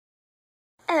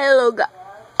Hello guys.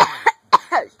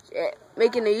 Shit,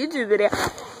 making a YouTube video.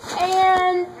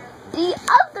 And the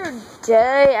other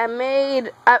day I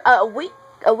made a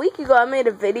week ago I made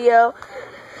a video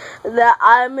that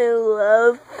I'm in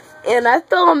love, and I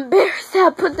feel embarrassed that I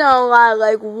put that online.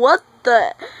 Like, what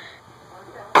the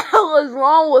hell is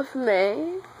wrong with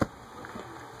me?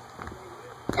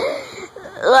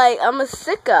 Like, I'm a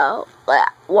sicko. Like,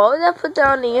 why would I put that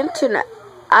on the internet?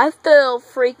 I feel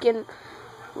freaking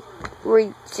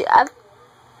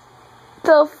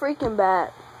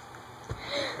bad.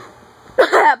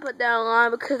 I put that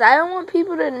online because I don't want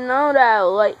people to know that,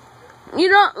 like, you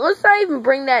know, let's not even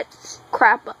bring that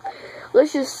crap up.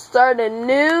 Let's just start a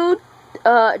new,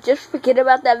 just forget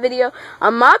about that video.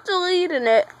 I'm not deleting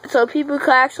it so people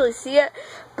can actually see it,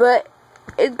 but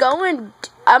it's going,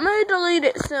 I'm going to delete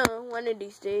it soon, one of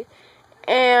these days.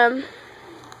 And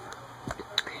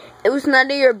it was none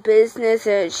of your business,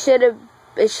 and it should have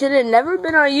never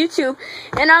been on YouTube.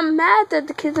 And I'm mad that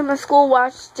the kids in my school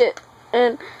watched it,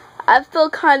 and I feel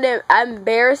kind of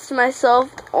embarrassed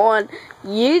myself on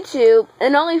YouTube,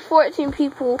 and only 14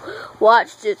 people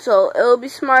watched it, so it would be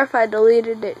smart if I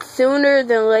deleted it sooner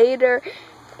than later.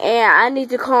 And I need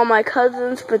to call my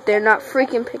cousins, but they're not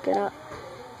freaking picking up.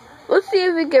 Let's see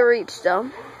if we can reach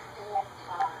them.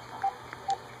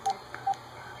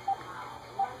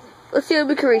 Let's see if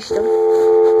we can reach them.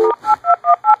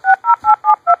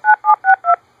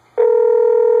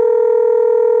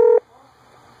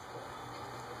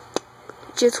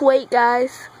 Just wait,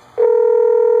 guys.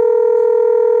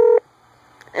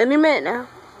 Any minute now.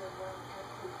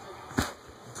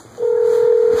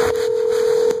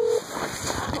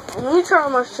 Let me turn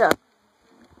on my show.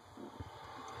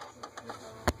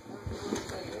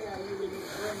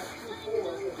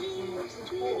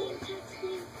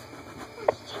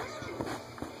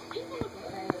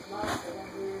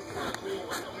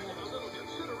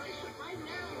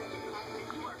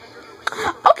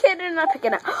 Okay, they're not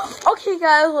picking up. Okay,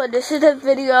 guys, well, this is the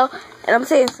video, and I'm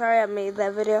saying sorry I made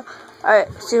that video.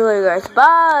 Alright, see you later, guys.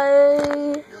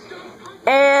 Bye.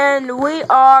 And we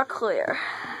are clear.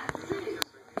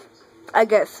 I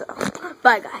guess so.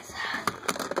 Bye, guys.